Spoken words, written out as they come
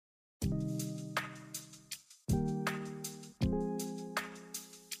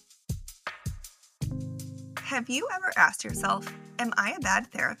Have you ever asked yourself, am I a bad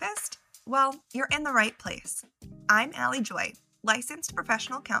therapist? Well, you're in the right place. I'm Allie Joy, licensed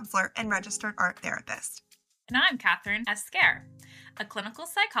professional counselor and registered art therapist. And I'm Catherine Esquer, a clinical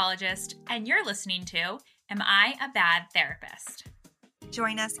psychologist, and you're listening to Am I a Bad Therapist?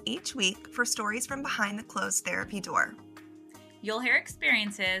 Join us each week for stories from behind the closed therapy door. You'll hear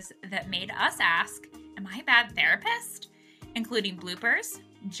experiences that made us ask, am I a bad therapist? Including bloopers,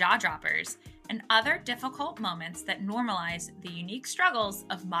 jaw droppers, and other difficult moments that normalize the unique struggles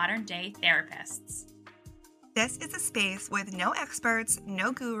of modern-day therapists. This is a space with no experts,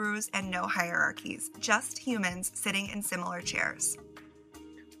 no gurus, and no hierarchies, just humans sitting in similar chairs.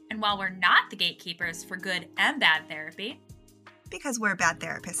 And while we're not the gatekeepers for good and bad therapy, because we're bad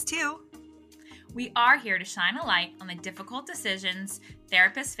therapists too, we are here to shine a light on the difficult decisions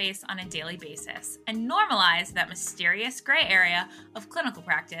therapists face on a daily basis and normalize that mysterious gray area of clinical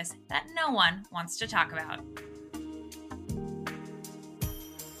practice that no one wants to talk about.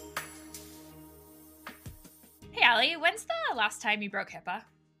 Hey, Allie, when's the last time you broke HIPAA?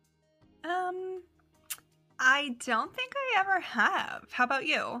 I don't think I ever have. How about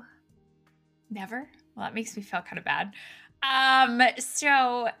you? Never? Well, that makes me feel kind of bad. A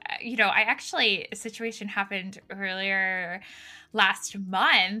situation happened earlier last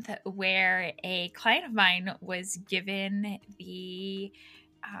month where a client of mine was given the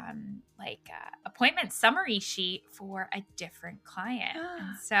appointment summary sheet for a different client.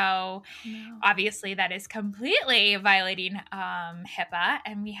 And so obviously that is completely violating HIPAA,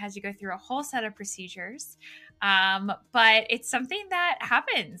 and we had to go through a whole set of procedures. But it's something that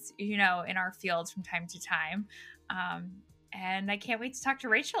happens, in our field from time to time. And I can't wait to talk to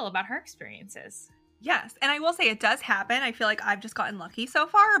Rachel about her experiences. Yes, and I will say it does happen. I feel like I've just gotten lucky so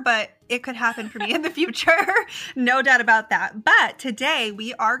far, but it could happen for me in the future. No doubt about that. But today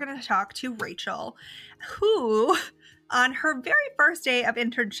we are going to talk to Rachel, who on her very first day of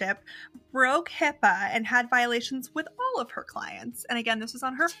internship broke HIPAA and had violations with all of her clients. And again, this was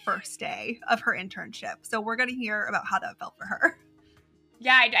on her first day of her internship. So we're going to hear about how that felt for her.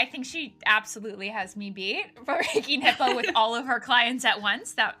 Yeah, I think she absolutely has me beat for breaking HIPAA with all of her clients at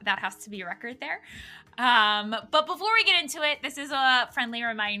once. That has to be a record there. But before we get into it, this is a friendly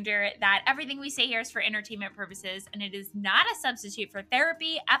reminder that everything we say here is for entertainment purposes, and it is not a substitute for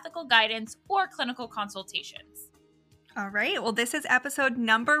therapy, ethical guidance, or clinical consultations. All right. Well, this is episode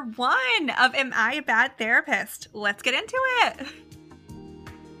number 1 of Am I a Bad Therapist? Let's get into it.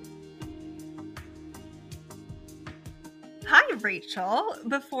 Hi, Rachel.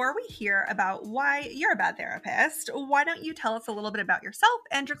 Before we hear about why you're a bad therapist, why don't you tell us a little bit about yourself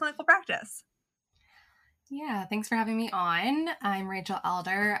and your clinical practice? Yeah, thanks for having me on. I'm Rachel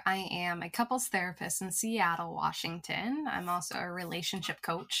Elder. I am a couples therapist in Seattle, Washington. I'm also a relationship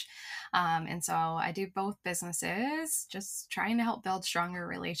coach. And so I do both businesses, just trying to help build stronger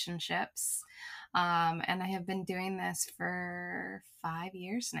relationships. And I have been doing this for 5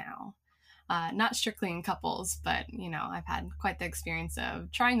 years now. Not strictly in couples, but, I've had quite the experience of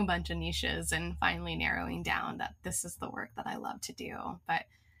trying a bunch of niches and finally narrowing down that this is the work that I love to do. But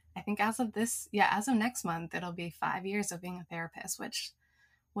I think as of next month, it'll be 5 years of being a therapist, which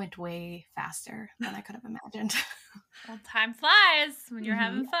went way faster than I could have imagined. Well, time flies when you're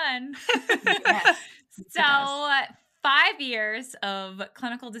having fun. Yes, So 5 years of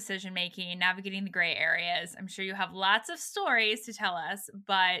clinical decision-making, navigating the gray areas. I'm sure you have lots of stories to tell us,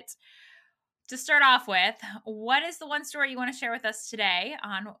 but to start off with, what is the one story you want to share with us today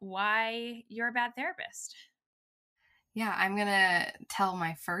on why you're a bad therapist? Yeah, I'm going to tell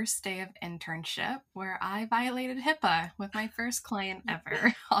my first day of internship where I violated HIPAA with my first client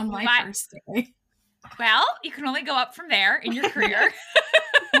ever on my first day. Well, you can only go up from there in your career.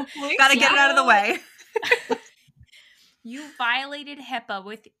 Gotta get it out of the way. You violated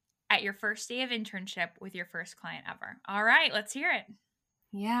HIPAA at your first day of internship with your first client ever. All right, let's hear it.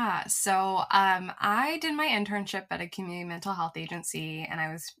 Yeah, so I did my internship at a community mental health agency, and I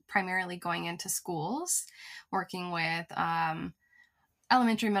was primarily going into schools, working with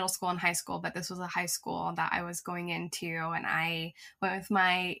elementary, middle school, and high school, but this was a high school that I was going into, and I went with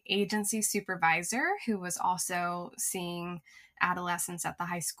my agency supervisor, who was also seeing adolescents at the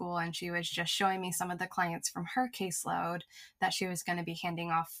high school, and she was just showing me some of the clients from her caseload that she was going to be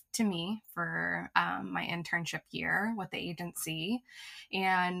handing off to me for my internship year with the agency.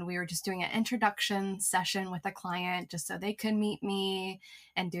 And we were just doing an introduction session with a client just so they could meet me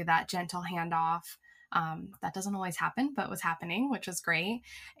and do that gentle handoff. That doesn't always happen, but was happening, which was great.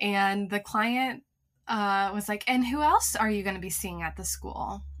 And the client was like, and who else are you going to be seeing at the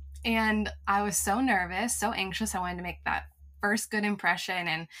school? And I was so nervous, so anxious. I wanted to make that first good impression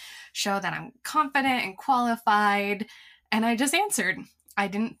and show that I'm confident and qualified. And I just answered. I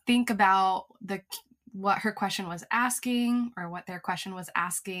didn't think about what her question was asking or what their question was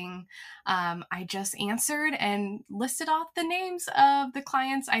asking. I just answered and listed off the names of the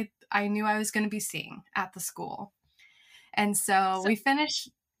clients I knew I was going to be seeing at the school. And so we finished.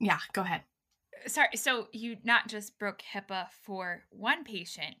 Yeah, go ahead. Sorry. So you not just broke HIPAA for one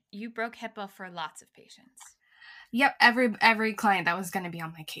patient, you broke HIPAA for lots of patients. Yep. Every client that was going to be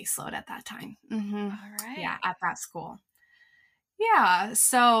on my caseload at that time. Mm-hmm. All right. Yeah, at that school. Yeah.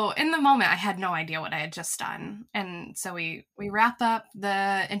 So in the moment, I had no idea what I had just done. And so we wrap up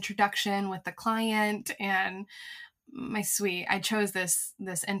the introduction with the client, and I chose this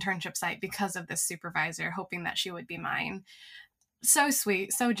internship site because of this supervisor, hoping that she would be mine. So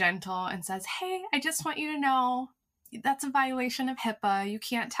sweet, so gentle, and says, "Hey, I just want you to know that's a violation of HIPAA. You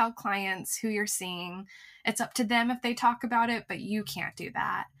can't tell clients who you're seeing. It's up to them if they talk about it, but you can't do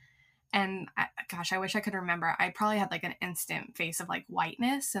that." And I wish I could remember. I probably had like an instant face of like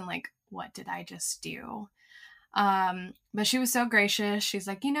whiteness and like, what did I just do? But she was so gracious. She's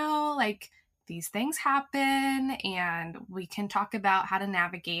like, like these things happen and we can talk about how to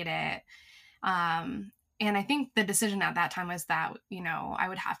navigate it. And I think the decision at that time was that, I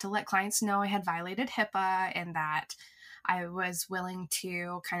would have to let clients know I had violated HIPAA and that I was willing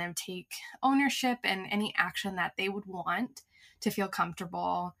to kind of take ownership and any action that they would want to feel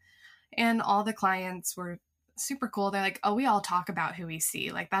comfortable. And all the clients were super cool. They're like, "Oh, we all talk about who we see.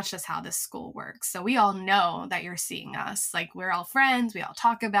 Like, that's just how this school works. So we all know that you're seeing us. Like, we're all friends. We all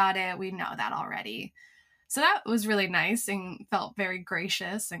talk about it. We know that already." So that was really nice and felt very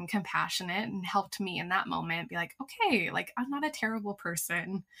gracious and compassionate and helped me in that moment be like, okay, like I'm not a terrible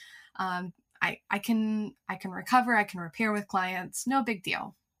person. I can recover. I can repair with clients. No big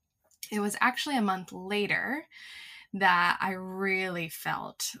deal. It was actually a month later that I really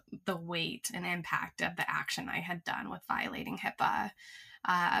felt the weight and impact of the action I had done with violating HIPAA.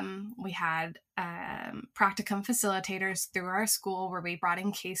 We had practicum facilitators through our school where we brought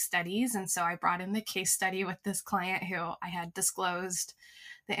in case studies. And so I brought in the case study with this client who I had disclosed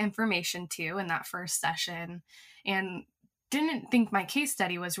the information to in that first session, and didn't think my case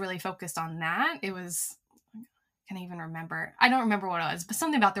study was really focused on that. It was, I don't remember what it was, but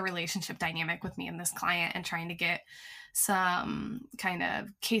something about the relationship dynamic with me and this client and trying to get some kind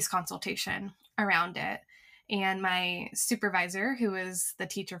of case consultation around it. And my supervisor, who was the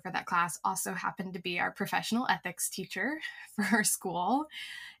teacher for that class, also happened to be our professional ethics teacher for our school,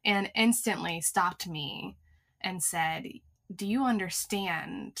 and instantly stopped me and said, "Do you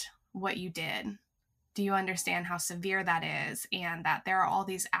understand what you did? Do you understand how severe that is and that there are all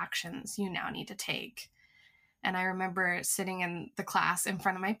these actions you now need to take?" And I remember sitting in the class in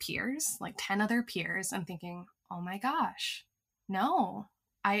front of my peers, like 10 other peers, and thinking, oh my gosh, no,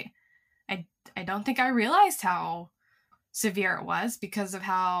 I don't think I realized how severe it was because of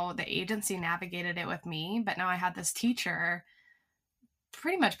how the agency navigated it with me. But now I had this teacher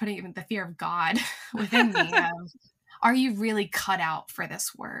pretty much putting the fear of God within me of, are you really cut out for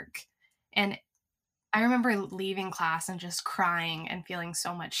this work? And I remember leaving class and just crying and feeling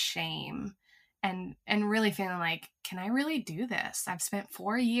so much shame and really feeling like, can I really do this? I've spent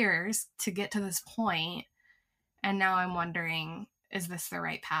 4 years to get to this point, and now I'm wondering, is this the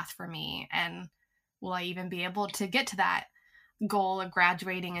right path for me? And will I even be able to get to that goal of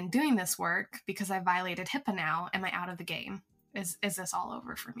graduating and doing this work because I violated HIPAA now? Am I out of the game? Is this all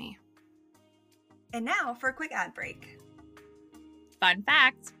over for me? And now for a quick ad break. Fun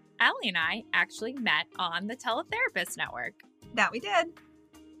fact, Allie and I actually met on the Teletherapist Network. That we did.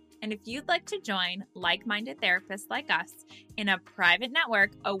 And if you'd like to join like-minded therapists like us in a private network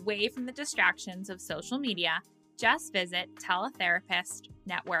away from the distractions of social media, just visit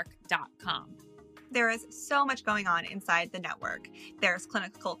teletherapistnetwork.com. There is so much going on inside the network. There's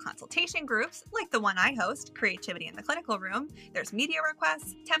clinical consultation groups like the one I host, Creativity in the Clinical Room. There's media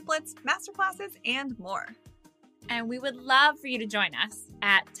requests, templates, masterclasses, and more. And we would love for you to join us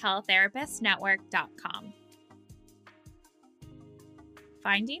at teletherapistnetwork.com.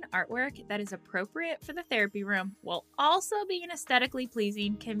 Finding artwork that is appropriate for the therapy room while also being aesthetically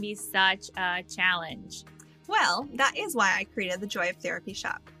pleasing can be such a challenge. Well, that is why I created the Joy of Therapy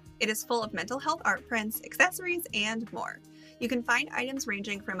shop. It is full of mental health art prints, accessories, and more. You can find items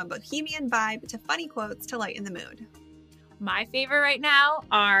ranging from a bohemian vibe to funny quotes to lighten the mood. My favorite right now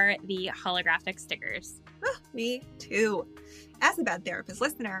are the holographic stickers. Me too. As a Bad Therapist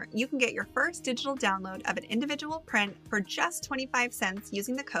listener, you can get your first digital download of an individual print for just 25 cents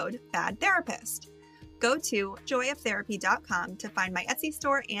using the code BADTherapist. Go to joyoftherapy.com to find my Etsy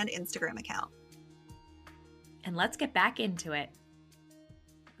store and Instagram account. and let's get back into it.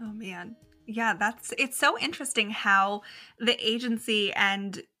 Oh man. Yeah, it's so interesting how the agency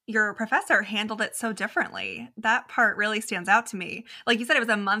and your professor handled it so differently. That part really stands out to me. Like you said, it was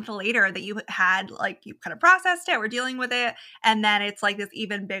a month later that you had like you kind of processed it, were dealing with it, and then it's like this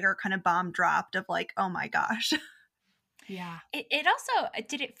even bigger kind of bomb dropped of like, oh my gosh. Yeah. It also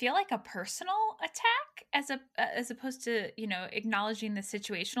did it feel like a personal attack as opposed to, acknowledging the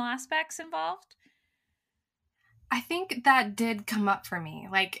situational aspects involved? I think that did come up for me.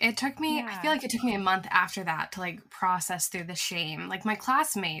 Like I feel Yeah. like it took me a month after that to like process through the shame. Like my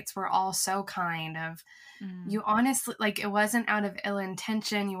classmates were all so kind of, Mm. you honestly, like it wasn't out of ill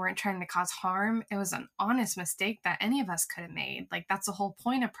intention. You weren't trying to cause harm. It was an honest mistake that any of us could have made. Like that's the whole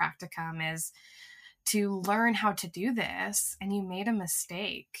point of practicum is to learn how to do this, and you made a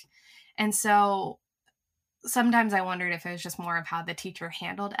mistake. And so sometimes I wondered if it was just more of how the teacher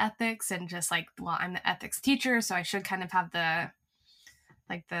handled ethics and just like, well, I'm the ethics teacher, so I should kind of have the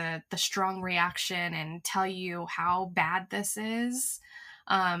strong reaction and tell you how bad this is.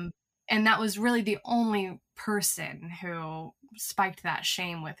 Um, and that was really the only person who spiked that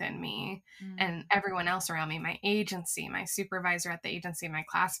shame within me. And Mm. everyone else around me, my agency, my supervisor at the agency, my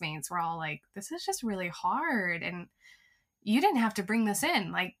classmates were all like, this is just really hard. And you didn't have to bring this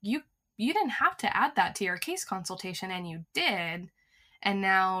in. Like you didn't have to add that to your case consultation, and you did. And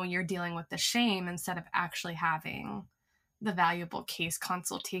now you're dealing with the shame instead of actually having the valuable case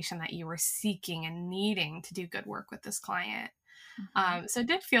consultation that you were seeking and needing to do good work with this client. Mhm. So it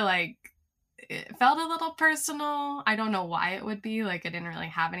did feel like it felt a little personal. I don't know why it would be. Like I didn't really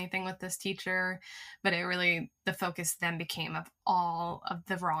have anything with this teacher, but the focus then became of all of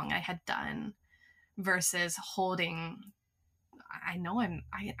the wrong I had done versus holding. I know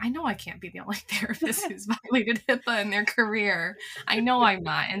I can't be the only therapist who's violated HIPAA in their career. I know I'm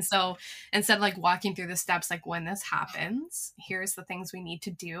not. And so instead of like walking through the steps, like when this happens, here's the things we need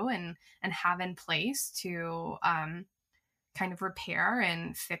to do and have in place to kind of repair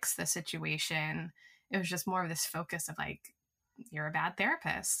and fix the situation. It was just more of this focus of like, you're a bad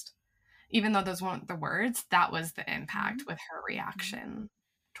therapist. Even though those weren't the words, that was the impact Mhm. with her Mhm. reaction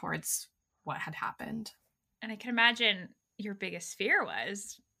towards what had happened. And I can imagine your biggest fear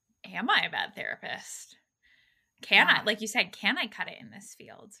was, am I a bad therapist? Can I, Yeah. like you said, can I cut it in this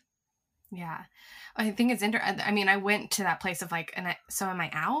field? Yeah. I think it's interesting. I mean, I went to that place of like, so am I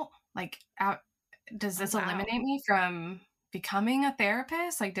out? Like, out, does Oh, this wow. eliminate me from becoming a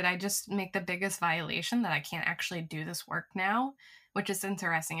therapist? Like, did I just make the biggest violation that I can't actually do this work now? Which is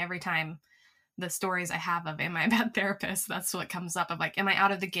interesting. Every time the stories I have of, am I a bad therapist? That's what comes up of like, am I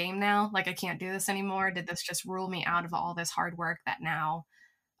out of the game now? Like, I can't do this anymore. Did this just rule me out of all this hard work that now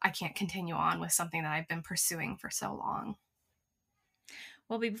I can't continue on with something that I've been pursuing for so long?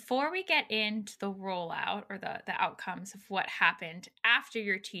 Well, before we get into the rollout or the outcomes of what happened after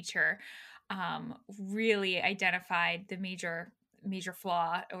your teacher really identified the major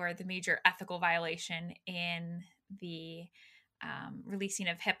flaw or the major ethical violation in the releasing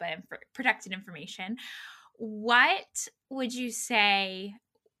of HIPAA protected information, what would you say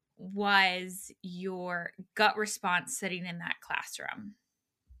was your gut response sitting in that classroom?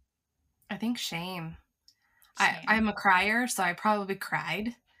 I think shame. Shame. I'm a crier, so I probably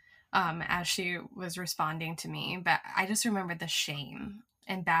cried as she was responding to me. But I just remember the shame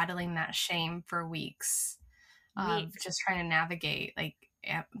and battling that shame for weeks of Weeks. just trying to navigate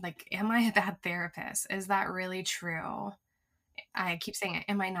am I a bad therapist? Is that really true? I keep saying,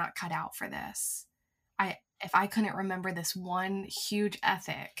 am I not cut out for this? If I couldn't remember this one huge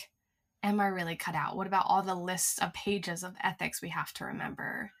ethic, am I really cut out? What about all the lists of pages of ethics we have to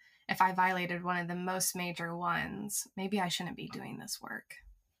remember? If I violated one of the most major ones, maybe I shouldn't be doing this work.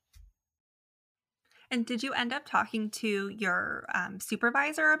 And did you end up talking to your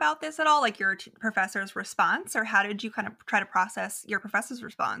supervisor about this at all, like your professor's response, or how did you kind of try to process your professor's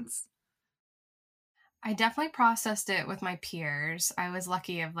response? I definitely processed it with my peers. I was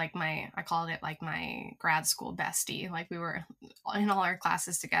lucky of like I called it like my grad school bestie. Like we were in all our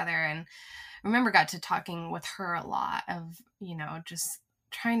classes together, and I remember got to talking with her a lot of, just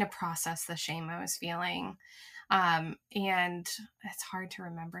trying to process the shame I was feeling. And it's hard to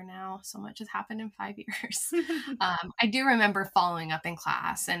remember now. So much has happened in 5 years. I do remember following up in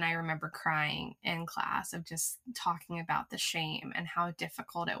class, and I remember crying in class of just talking about the shame and how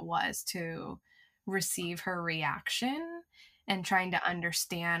difficult it was to receive her reaction and trying to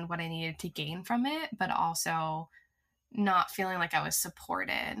understand what I needed to gain from it, but also not feeling like I was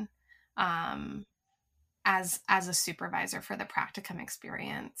supported um, as a supervisor for the practicum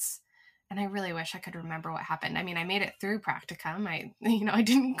experience. and I really wish I could remember what happened. I mean, I made it through practicum. I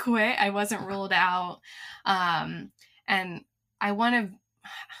didn't quit. I wasn't ruled out. And I want to,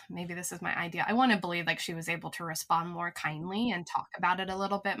 maybe this is my idea. I want to believe like she was able to respond more kindly and talk about it a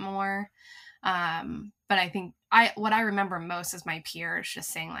little bit more. But I think what I remember most is my peers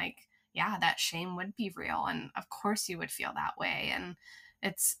just saying like, yeah, that shame would be real. And of course you would feel that way. And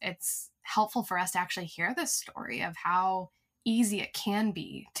it's helpful for us to actually hear this story of how easy it can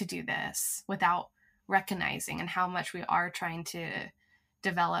be to do this without recognizing, and how much we are trying to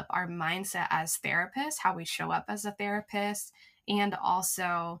develop our mindset as therapists, how we show up as a therapist, and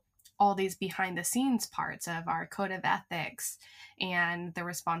also all these behind the scenes parts of our code of ethics and the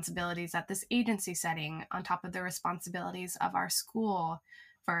responsibilities at this agency setting on top of the responsibilities of our school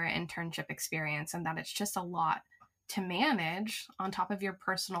for our internship experience, and that it's just a lot to manage on top of your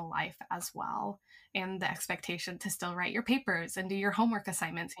personal life as well, and the expectation to still write your papers and do your homework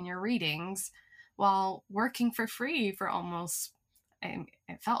assignments and your readings while working for free for almost, it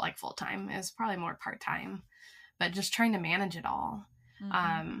felt like full-time. It was probably more part-time, but just trying to manage it all.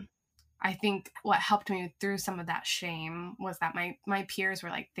 Mm-hmm. I think what helped me through some of that shame was that my peers were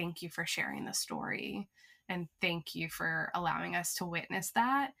like, thank you for sharing the story, and thank you for allowing us to witness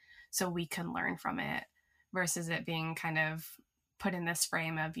that so we can learn from it, versus it being kind of put in this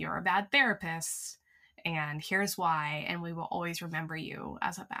frame of you're a bad therapist and here's why, and we will always remember you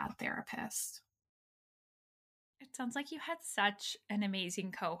as a bad therapist. It sounds like you had such an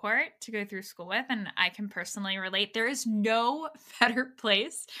amazing cohort to go through school with, and I can personally relate. There is no better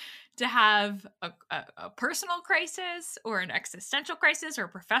place to have a personal crisis or an existential crisis or a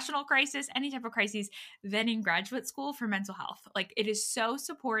professional crisis, any type of crisis, than in graduate school for mental health. Like, it is so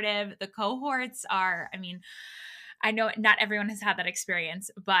supportive. The cohorts are, I mean, I know not everyone has had that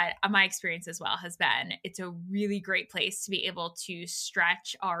experience, but my experience as well has been, it's a really great place to be able to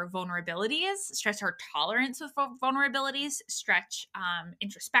stretch our vulnerabilities, stretch our tolerance with vulnerabilities, stretch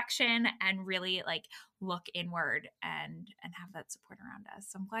introspection, and really like look inward and have that support around us.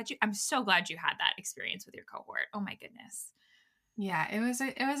 So I'm so glad you had that experience with your cohort. Oh my goodness. Yeah, it was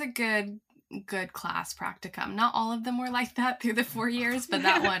a good class practicum. Not all of them were like that through the 4 years, but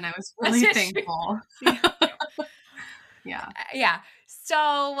that one I was really thankful. Yeah. Yeah.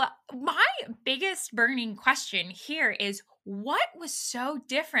 So my biggest burning question here is, what was so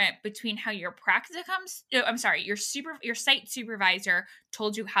different between how your your site supervisor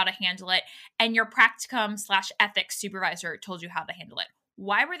told you how to handle it and your practicum/ethics supervisor told you how to handle it?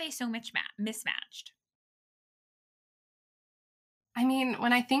 Why were they so mismatched? I mean,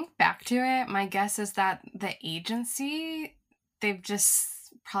 when I think back to it, my guess is that the agency, they've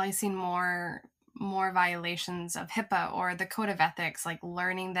just probably seen more violations of HIPAA or the code of ethics, like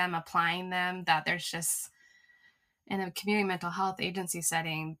learning them, applying them, that there's just, in a community mental health agency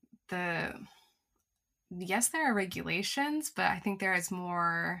setting, yes, there are regulations, but I think there is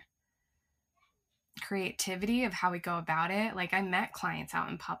more creativity of how we go about it. Like, I met clients out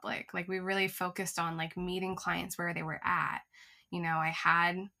in public. Like, we really focused on like meeting clients where they were at. I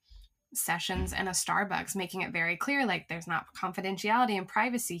had sessions in a Starbucks, making it very clear, like, there's not confidentiality and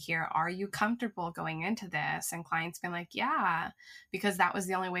privacy here. Are you comfortable going into this? And clients been like, yeah, because that was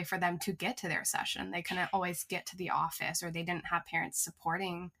the only way for them to get to their session. They couldn't always get to the office, or they didn't have parents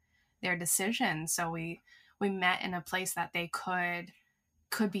supporting their decision. So we met in a place that they could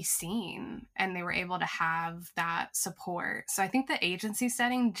be seen, and they were able to have that support. So I think the agency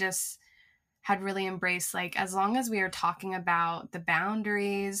setting just had really embraced, like, as long as we are talking about the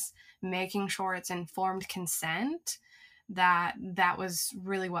boundaries, making sure it's informed consent, that was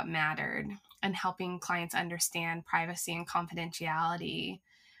really what mattered, and helping clients understand privacy and confidentiality,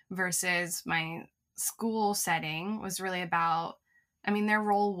 versus my school setting was really about, I mean, their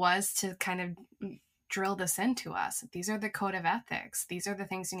role was to kind of drill this into us. These are the code of ethics. These are the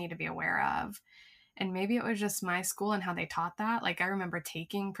things you need to be aware of. And maybe it was just my school and how they taught that. Like, I remember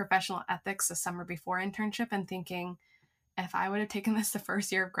taking professional ethics the summer before internship and thinking, if I would have taken this the first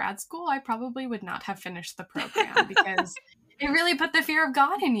year of grad school, I probably would not have finished the program, because it really put the fear of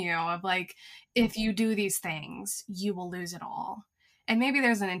God in you of like, if you do these things, you will lose it all. And maybe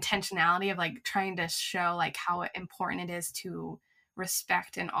there's an intentionality of like trying to show like how important it is to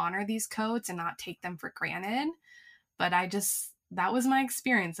respect and honor these codes and not take them for granted. But that was my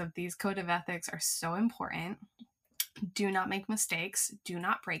experience of these code of ethics are so important. Do not make mistakes. Do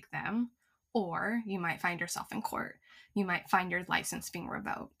not break them, or you might find yourself in court. You might find your license being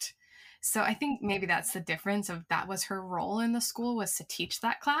revoked. So I think maybe that's the difference of that was her role in the school, was to teach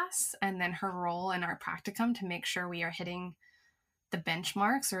that class, and then her role in our practicum to make sure we are hitting the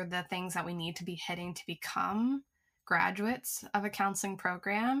benchmarks or the things that we need to be hitting to become graduates of a counseling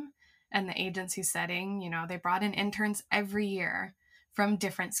program, and the agency setting, they brought in interns every year from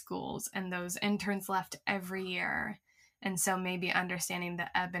different schools, and those interns left every year. And so maybe understanding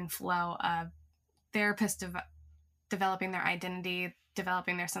the ebb and flow of therapists developing their identity,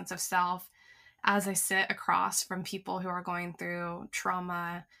 developing their sense of self, as I sit across from people who are going through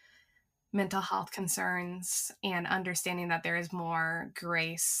trauma, mental health concerns, and understanding that there is more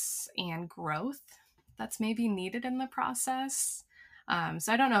grace and growth that's maybe needed in the process.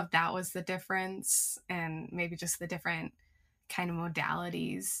 So I don't know if that was the difference, and maybe just the different kind of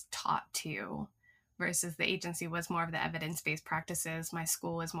modalities taught to, versus the agency was more of the evidence-based practices. My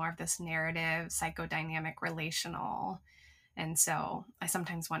school was more of this narrative, psychodynamic, relational. And so I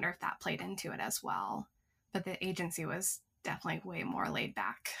sometimes wonder if that played into it as well. But the agency was definitely way more laid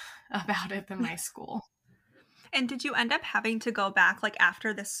back about it than my school. And did you end up having to go back, like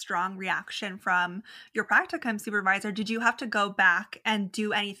after this strong reaction from your practicum supervisor, did you have to go back and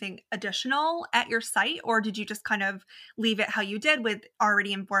do anything additional at your site? Or did you just kind of leave it how you did with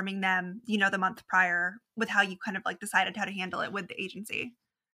already informing them, the month prior with how you kind of like decided how to handle it with the agency?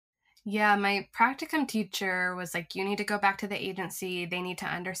 Yeah, my practicum teacher was like, you need to go back to the agency. They need to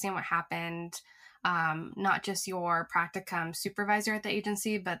understand what happened. Not just your practicum supervisor at the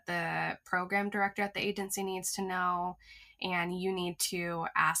agency, but the program director at the agency needs to know. And you need to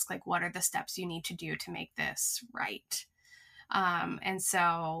ask, like, what are the steps you need to do to make this right? And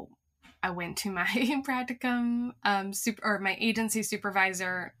so I went to my practicum or my agency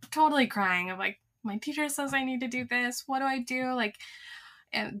supervisor, totally crying. I'm like, my teacher says I need to do this. What do I do? Like,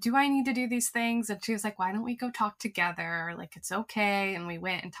 do I need to do these things? And she was like, why don't we go talk together? Like, it's okay. And we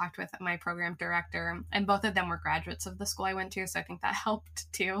went and talked with my program director, and both of them were graduates of the school I went to. So I think that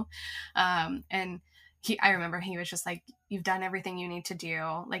helped too. And I remember he was just like, you've done everything you need to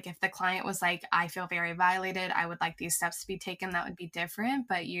do. Like, if the client was like, I feel very violated, I would like these steps to be taken, that would be different.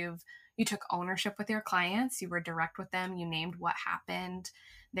 But you took ownership with your clients. You were direct with them. You named what happened.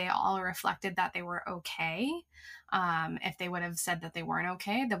 They all reflected that they were okay. If they would have said that they weren't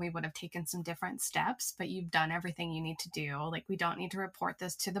okay, then we would have taken some different steps, but you've done everything you need to do. Like, we don't need to report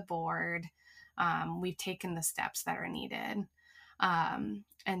this to the board. We've taken the steps that are needed. And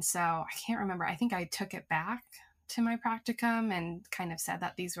so I can't remember. I think I took it back to my practicum and kind of said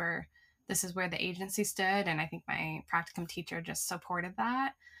that this is where the agency stood. And I think my practicum teacher just supported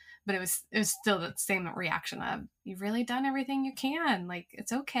that. But it was still the same reaction of, you've really done everything you can. Like,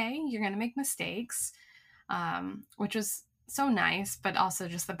 it's okay. You're going to make mistakes, which was so nice, but also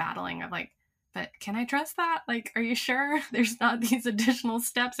just the battling of like, but can I trust that? Like, are you sure there's not these additional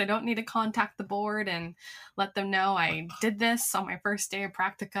steps? I don't need to contact the board and let them know I did this on my first day of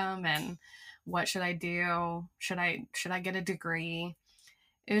practicum, and what should I do? Should I get a degree?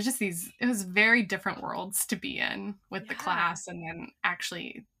 It was just it was very different worlds to be in with the class, and then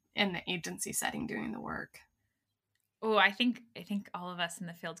actually in the agency setting doing the work. Oh, I think all of us in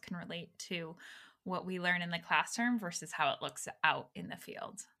the field can relate to what we learn in the classroom versus how it looks out in the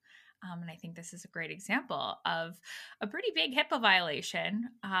field. And I think this is a great example of a pretty big HIPAA violation,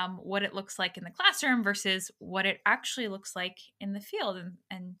 what it looks like in the classroom versus what it actually looks like in the field,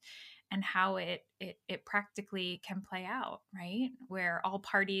 and how it practically can play out, right? Where all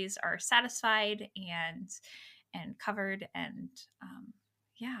parties are satisfied and covered. And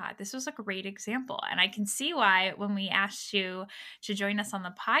yeah, this was a great example. And I can see why when we asked you to join us on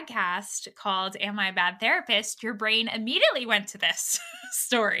the podcast called Am I a Bad Therapist, your brain immediately went to this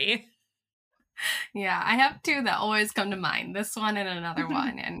story. Yeah, I have two that always come to mind, this one and another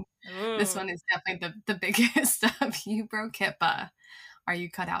one. And this one is definitely the biggest of, you broke HIPAA. Are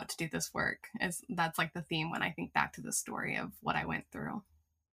you cut out to do this work? That's like the theme when I think back to the story of what I went through.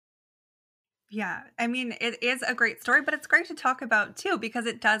 Yeah, I mean, it is a great story, but it's great to talk about too, because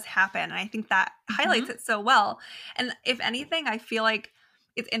it does happen. And I think that highlights it so well. And if anything, I feel like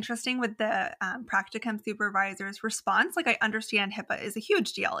it's interesting with the practicum supervisor's response. Like, I understand HIPAA is a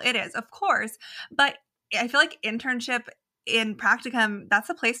huge deal. It is, of course. But I feel like internship in practicum, that's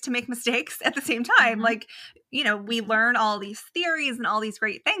a place to make mistakes at the same time. Like, we learn all these theories and all these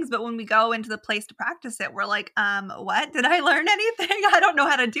great things, but when we go into the place to practice it, we're like, what? Did I learn anything? I don't know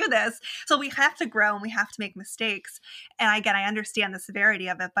how to do this. So we have to grow and we have to make mistakes. And again, I understand the severity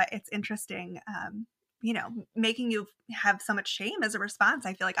of it, but it's interesting, making you have so much shame as a response.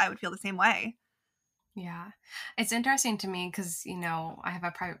 I feel like I would feel the same way. Yeah. It's interesting to me because, I have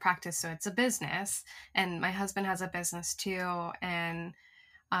a private practice, so it's a business, and my husband has a business too. And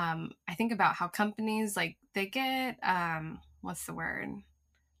I think about how companies, like, they get, what's the word?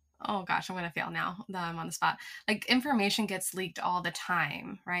 oh gosh, I'm going to fail now that I'm on the spot. Like information gets leaked all the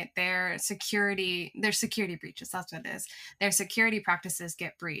time, right? There's security breaches. That's what it is. Their security practices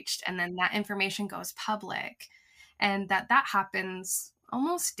get breached, and then that information goes public, and that happens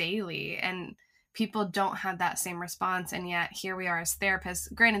almost daily. And people don't have that same response. And yet here we are as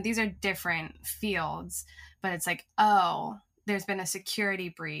therapists. Granted, these are different fields, but it's like, oh, there's been a security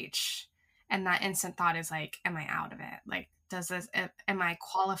breach. And that instant thought is like, am I out of it? Like, am I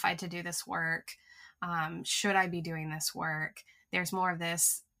qualified to do this work? Should I be doing this work? There's more of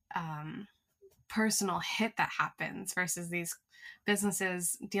this personal hit that happens versus these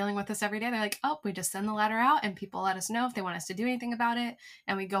businesses dealing with this every day. They're like, oh, we just send the letter out and people let us know if they want us to do anything about it,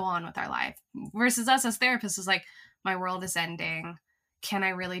 and we go on with our life. Versus us as therapists is like, my world is ending. Can I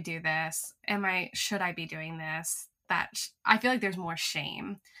really do this? Should I be doing this? I feel like there's more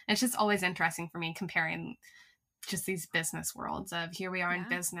shame. It's just always interesting for me comparing just these business worlds of here we are in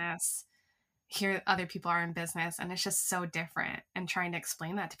business, here other people are in business, and it's just so different. And trying to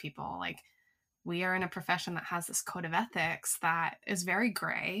explain that to people, like, we are in a profession that has this code of ethics that is very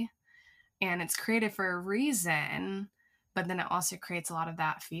gray, and it's created for a reason, but then it also creates a lot of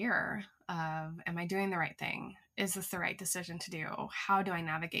that fear of, am I doing the right thing? Is this the right decision to do? How do I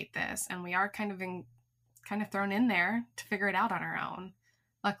navigate this? And we are kind of thrown in there to figure it out on our own.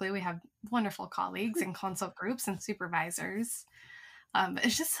 Luckily, we have wonderful colleagues and consult groups and supervisors. But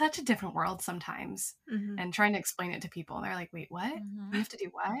it's just such a different world sometimes. Mm-hmm. And trying to explain it to people, they're like, wait, what? Mm-hmm. You have to do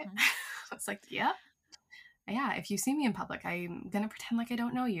what? Mm-hmm. It's like, yep. Yeah, if you see me in public, I'm going to pretend like I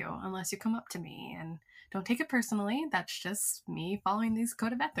don't know you unless you come up to me. And don't take it personally. That's just me following these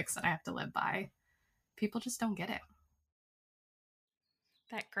code of ethics that I have to live by. People just don't get it.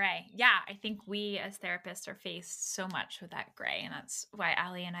 That gray. Yeah, I think we as therapists are faced so much with that gray. And that's why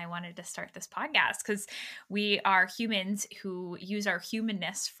Ali and I wanted to start this podcast, because we are humans who use our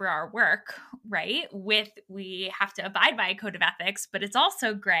humanness for our work, right? We have to abide by a code of ethics, but it's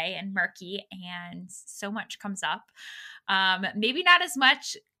also gray and murky, and so much comes up. Maybe not as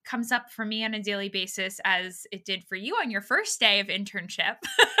much comes up for me on a daily basis as it did for you on your first day of internship.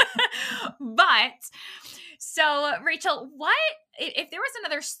 But so, Rachel, what if there was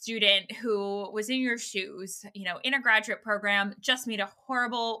another student who was in your shoes, in a graduate program, just made a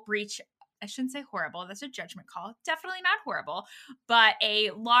horrible breach? I shouldn't say horrible. That's a judgment call. Definitely not horrible, but a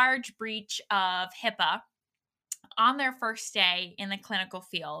large breach of HIPAA on their first day in the clinical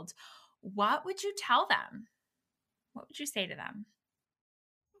field. What would you tell them? What would you say to them?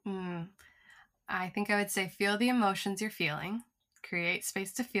 I think I would say, feel the emotions you're feeling. Create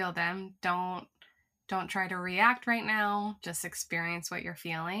space to feel them. Don't try to react right now. Just experience what you're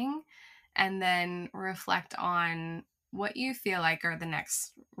feeling, and then reflect on what you feel like are the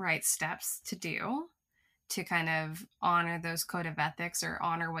next right steps to do to kind of honor those code of ethics, or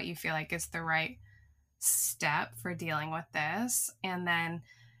honor what you feel like is the right step for dealing with this. And then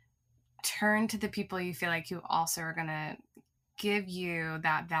turn to the people you feel like you also are going to give you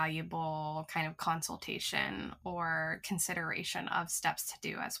that valuable kind of consultation or consideration of steps to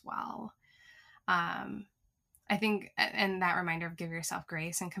do as well. I think, and that reminder of give yourself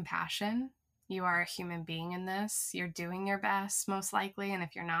grace and compassion. You are a human being in this. You're doing your best, most likely. And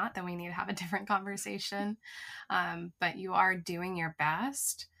if you're not, then we need to have a different conversation. But you are doing your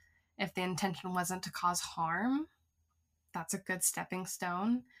best. If the intention wasn't to cause harm, that's a good stepping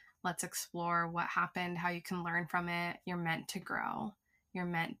stone. Let's explore what happened, how you can learn from it. You're meant to grow. You're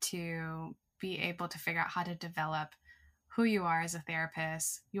meant to be able to figure out how to develop who you are as a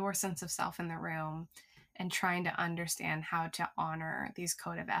therapist, your sense of self in the room, and trying to understand how to honor these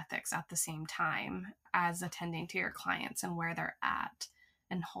code of ethics at the same time as attending to your clients and where they're at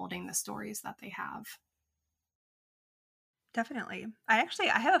and holding the stories that they have. Definitely. I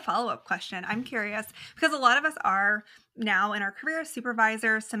have a follow-up question. I'm curious because a lot of us are now in our career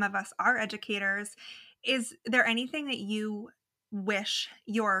supervisors. Some of us are educators. Is there anything that you wish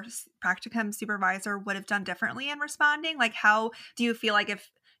your practicum supervisor would have done differently in responding? Like, how do you feel like if,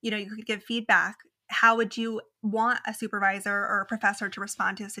 you could give feedback, how would you want a supervisor or a professor to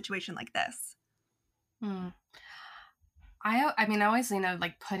respond to a situation like this? I mean, I always lean on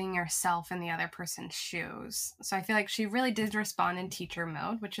like putting yourself in the other person's shoes. So I feel like she really did respond in teacher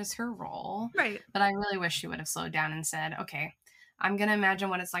mode, which is her role. Right. But I really wish she would have slowed down and said, okay, I'm going to imagine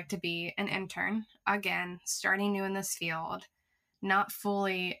what it's like to be an intern, again, starting new in this field, not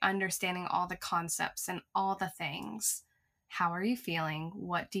fully understanding all the concepts and all the things. How are you feeling?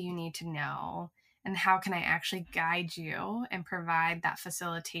 What do you need to know? And how can I actually guide you and provide that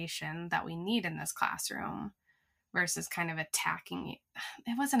facilitation that we need in this classroom versus kind of attacking.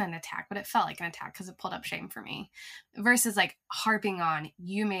 It wasn't an attack, but it felt like an attack because it pulled up shame for me, versus like harping on,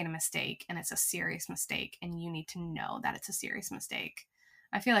 you made a mistake and it's a serious mistake and you need to know that it's a serious mistake.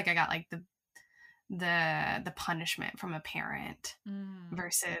 I feel like I got like the punishment from a parent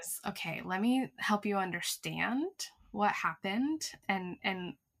versus, okay, let me help you understand what happened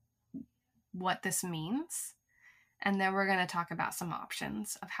and what this means. And then we're going to talk about some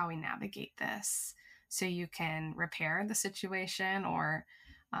options of how we navigate this so you can repair the situation or,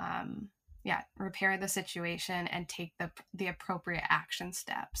 repair the situation and take the appropriate action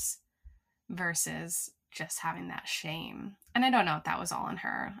steps versus just having that shame. And I don't know if that was all on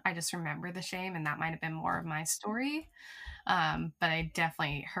her. I just remember the shame, and that might have been more of my story. But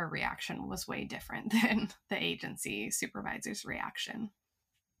her reaction was way different than the agency supervisor's reaction.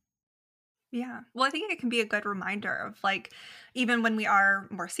 Yeah. Well, I think it can be a good reminder of like, even when we are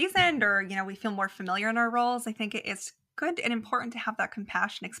more seasoned or, we feel more familiar in our roles, I think it is good and important to have that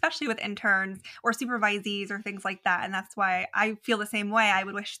compassion, especially with interns or supervisees or things like that. And that's why I feel the same way. I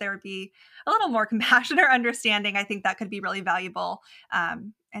would wish there would be a little more compassion or understanding. I think that could be really valuable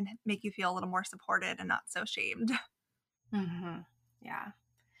and make you feel a little more supported and not so shamed. Mm-hmm. Yeah.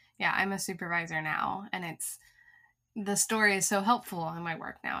 Yeah. I'm a supervisor now, and the story is so helpful in my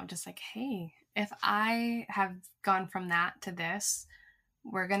work now. I'm just like, hey, if I have gone from that to this,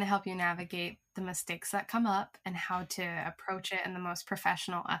 we're going to help you navigate the mistakes that come up and how to approach it in the most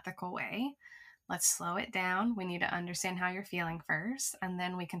professional, ethical way. Let's slow it down. We need to understand how you're feeling first, and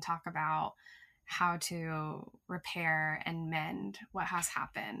then we can talk about how to repair and mend what has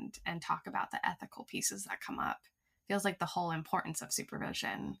happened and talk about the ethical pieces that come up. Feels like the whole importance of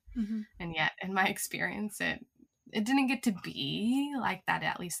supervision. Mm-hmm. And yet, in my experience, it didn't get to be like that,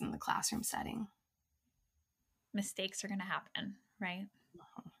 at least in the classroom setting. Mistakes are going to happen, right?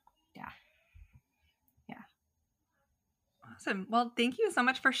 Yeah. Awesome. Well, thank you so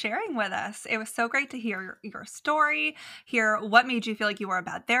much for sharing with us. It was so great to hear your story, hear what made you feel like you were a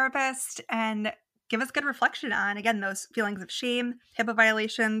bad therapist, and give us good reflection on, again, those feelings of shame, HIPAA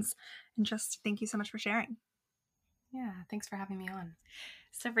violations, and just thank you so much for sharing. Yeah, thanks for having me on.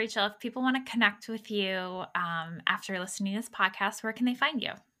 So, Rachel, if people want to connect with you after listening to this podcast, where can they find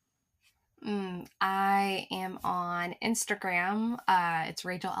you? I am on Instagram. It's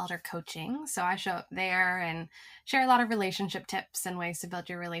Rachel Elder Coaching. So I show up there and share a lot of relationship tips and ways to build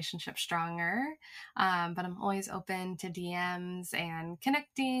your relationship stronger. But I'm always open to DMs and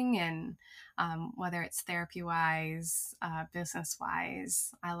connecting, and whether it's therapy-wise,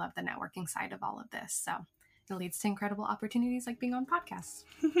 business-wise. I love the networking side of all of this. So it leads to incredible opportunities like being on podcasts.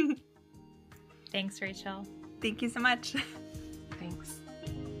 Thanks, Rachel. Thank you so much. Thanks.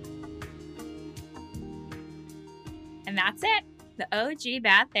 And that's it. The OG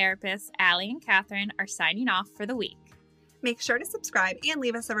Bad Therapists, Allie and Catherine, are signing off for the week. Make sure to subscribe and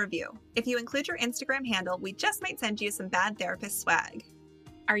leave us a review. If you include your Instagram handle, we just might send you some bad therapist swag.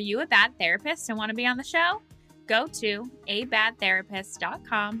 Are you a bad therapist and want to be on the show? Go to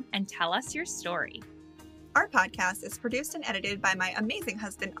abadtherapist.com and tell us your story. Our podcast is produced and edited by my amazing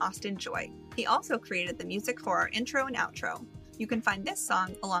husband, Austin Joy. He also created the music for our intro and outro. You can find this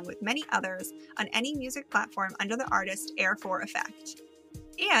song, along with many others, on any music platform under the artist Air for Effect.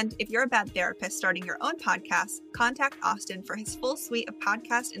 And if you're a bad therapist starting your own podcast, contact Austin for his full suite of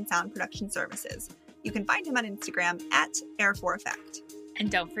podcast and sound production services. You can find him on Instagram at Air for Effect.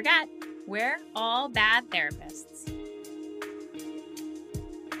 And don't forget, we're all bad therapists.